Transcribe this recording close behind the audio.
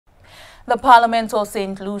The Parliament of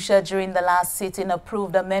Saint Lucia during the last sitting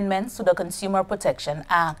approved amendments to the Consumer Protection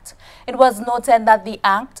Act. It was noted that the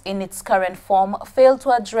Act, in its current form, failed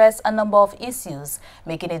to address a number of issues,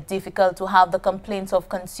 making it difficult to have the complaints of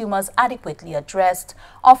consumers adequately addressed,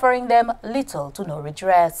 offering them little to no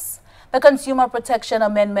redress. The Consumer Protection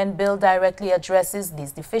Amendment Bill directly addresses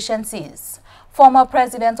these deficiencies. Former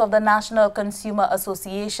President of the National Consumer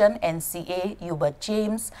Association, NCA, Hubert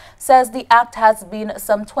James, says the act has been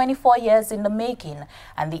some 24 years in the making,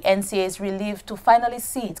 and the NCA is relieved to finally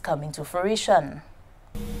see it come into fruition.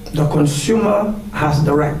 The consumer has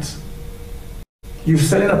the right. You're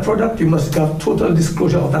selling a product, you must have total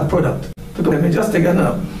disclosure of that product. Let me just take it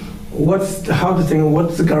now. What's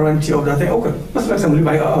the guarantee of that thing? Okay, let's for example, you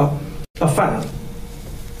buy a fan.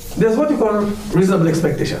 There's what you call reasonable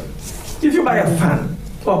expectation. If you buy a fan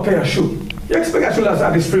or a pair of shoes, you expect it to last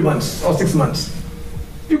at least 3 months or 6 months.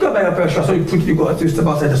 You can buy a pair of shoes, so you go to step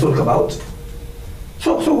outside the store come out.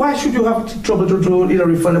 So why should you have trouble to either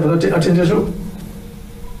refund or change the shoe?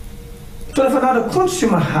 So therefore now the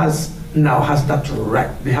consumer now has that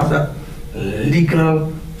right. They have that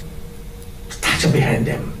legal stature behind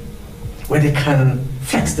them where they can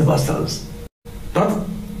flex the muscles. Not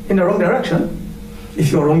in the wrong direction.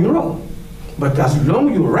 If you're wrong, you're wrong. But as long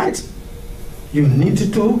as you're right, you need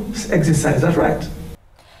to exercise that right.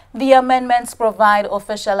 The amendments provide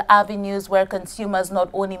official avenues where consumers not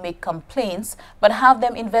only make complaints, but have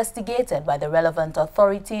them investigated by the relevant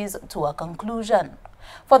authorities to a conclusion.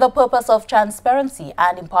 For the purpose of transparency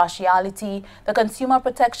and impartiality, the Consumer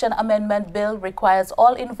Protection Amendment Bill requires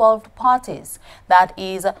all involved parties, that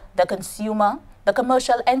is, the consumer, the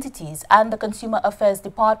commercial entities, and the Consumer Affairs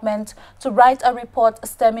Department, to write a report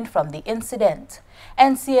stemming from the incident.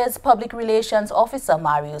 NCA's Public Relations Officer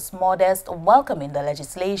Marius Modest, welcoming the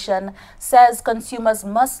legislation, says consumers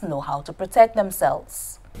must know how to protect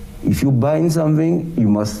themselves. If you're buying something, you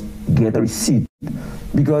must get a receipt,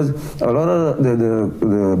 because a lot of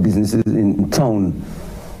the businesses in town,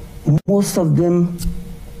 most of them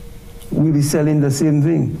will be selling the same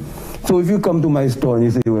thing. So if you come to my store and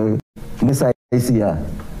you say, well, Miss ICA,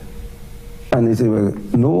 and they say, well,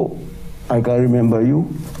 no, I can't remember you,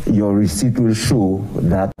 your receipt will show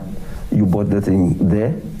that you bought the thing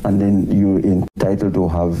there, and then you're entitled to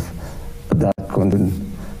have that content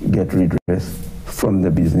get redress from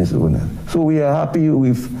the business owner. So we are happy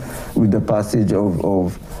with the passage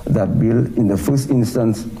of that bill. In the first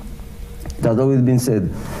instance, that's always been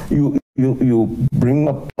said, you bring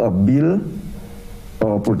up a bill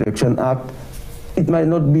or Protection Act, it might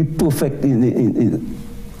not be perfect in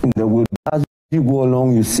the world. As you go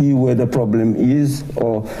along, you see where the problem is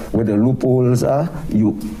or where the loopholes are,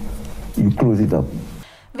 you close it up.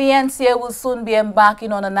 The NCA will soon be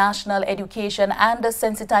embarking on a national education and a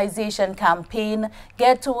sensitization campaign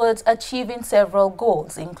geared towards achieving several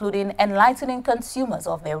goals, including enlightening consumers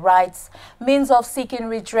of their rights, means of seeking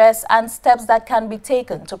redress, and steps that can be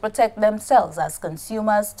taken to protect themselves as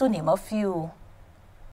consumers, to name a few.